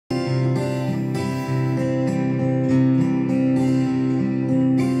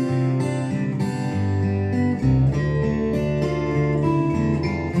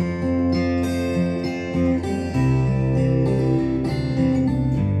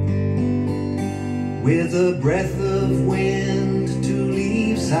With a breath of wind, two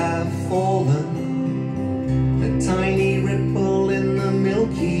leaves have fallen, a tiny ripple in the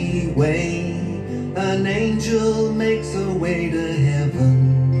Milky Way. An angel makes her way to heaven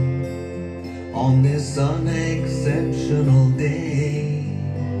on this unexceptional day.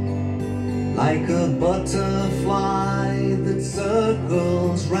 Like a butterfly that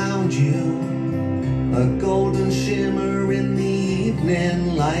circles round you, a golden shimmer in the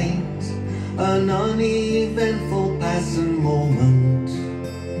evening light, an uneventful passing moment,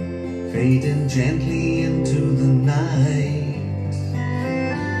 fading gently into the night.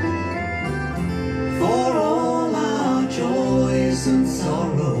 For all our joys and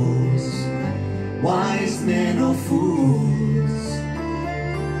sorrows, wise men or fools,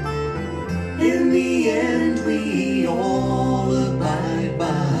 in the end we all abide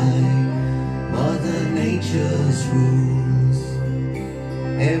by Mother Nature's rules.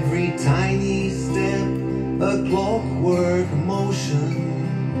 Every tiny step a clockwork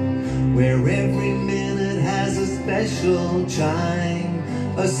motion, where every minute has a special chime,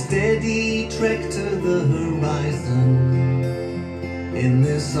 a steady trek to the horizon in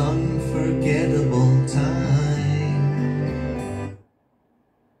this unforgettable time.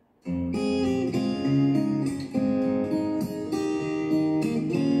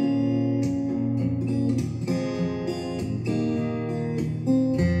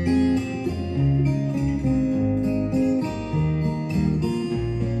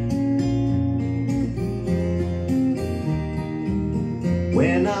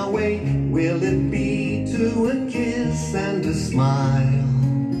 When I wake, will it be to a kiss and a smile,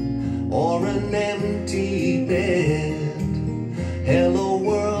 or an empty bed? Hello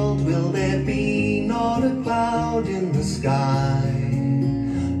world, will there be not a cloud in the sky,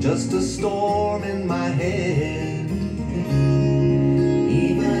 just a storm in my head?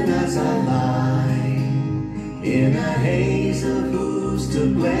 Even as I lie in a haze of who's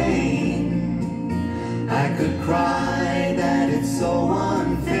to blame, I could cry that it's so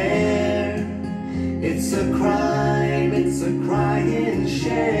unfair. It's a crime, it's a crying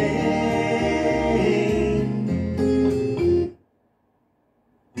shame.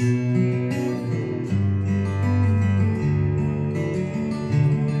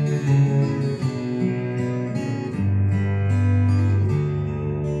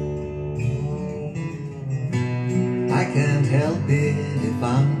 I can't help it if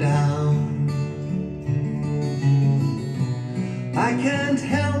I'm down, I can't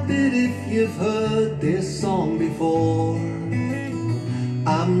help it if you've heard this song before.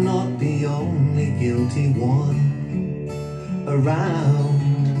 I'm not the only guilty one around,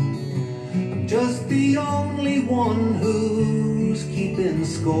 I'm just the only one who's keeping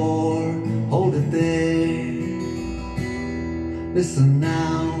score. Hold it there, listen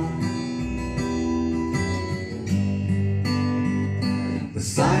now. The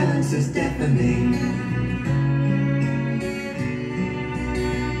silence is deafening,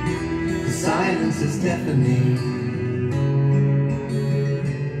 silence is deafening.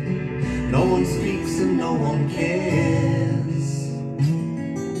 No one speaks and no one cares.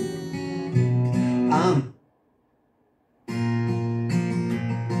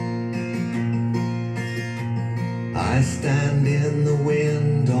 I stand in the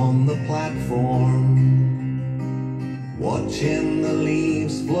wind on the platform, watching the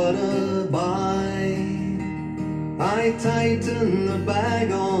leaves flutter by. I tighten the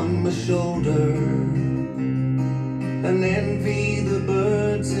bag on my shoulder and envy the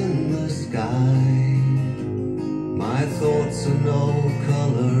birds in the sky. My thoughts are no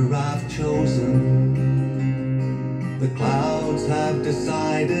color I've chosen, the clouds have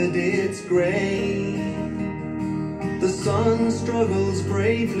decided it's gray. The sun struggles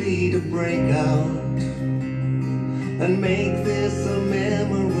bravely to break out and make this a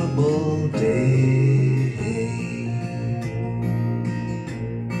memorable day.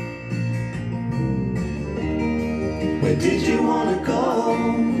 Where did you want to go?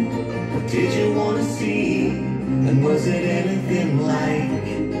 What did you want to see? And was it anything like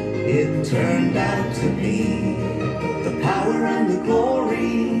it turned out to be? The power and the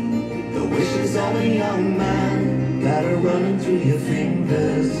glory, the wishes of a young man that are running through your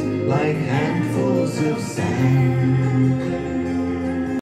fingers like handfuls of sand.